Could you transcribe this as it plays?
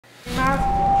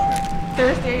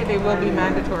Thursday, they will be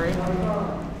mandatory.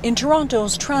 In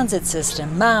Toronto's transit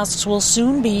system, masks will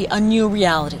soon be a new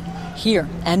reality, here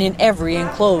and in every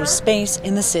enclosed space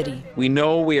in the city. We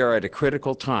know we are at a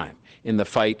critical time in the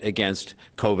fight against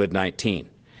COVID-19,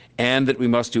 and that we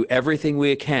must do everything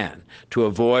we can to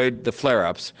avoid the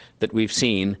flare-ups that we've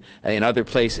seen in other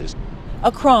places.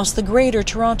 Across the Greater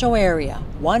Toronto Area,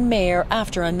 one mayor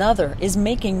after another is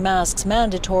making masks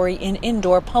mandatory in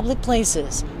indoor public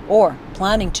places, or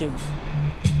planning to.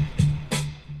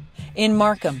 In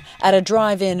Markham, at a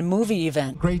drive-in movie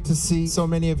event. Great to see so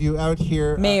many of you out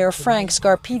here. Mayor Frank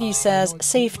Scarpiti says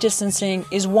safe distancing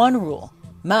is one rule.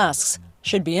 Masks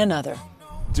should be another.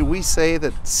 Do we say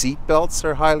that seat belts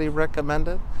are highly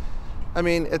recommended? I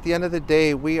mean, at the end of the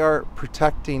day, we are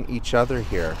protecting each other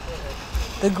here.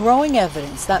 The growing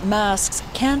evidence that masks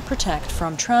can protect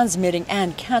from transmitting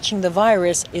and catching the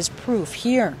virus is proof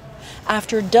here.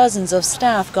 After dozens of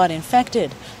staff got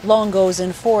infected, Longo's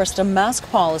enforced a mask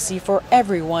policy for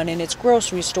everyone in its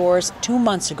grocery stores 2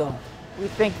 months ago. We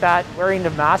think that wearing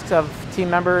the masks of team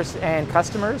members and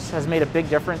customers has made a big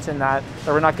difference in that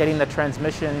we're not getting the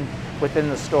transmission within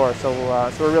the store. So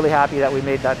we're really happy that we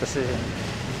made that decision.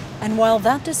 And while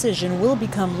that decision will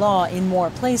become law in more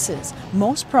places,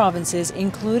 most provinces,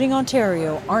 including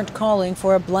Ontario, aren't calling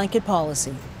for a blanket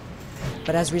policy.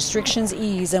 But as restrictions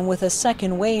ease and with a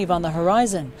second wave on the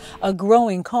horizon, a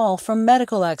growing call from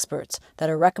medical experts that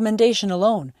a recommendation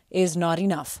alone is not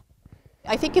enough.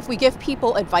 I think if we give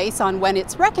people advice on when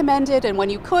it's recommended and when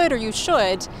you could or you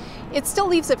should, it still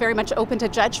leaves it very much open to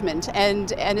judgment,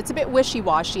 and it's a bit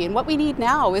wishy-washy. And what we need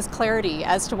now is clarity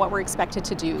as to what we're expected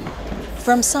to do.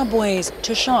 From subways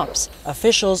to shops,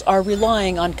 officials are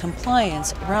relying on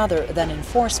compliance rather than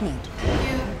enforcement.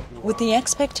 With the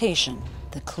expectation,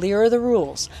 the clearer the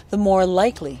rules, the more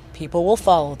likely people will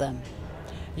follow them.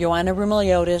 Joanna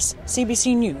Rumeliotis,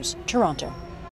 CBC News, Toronto.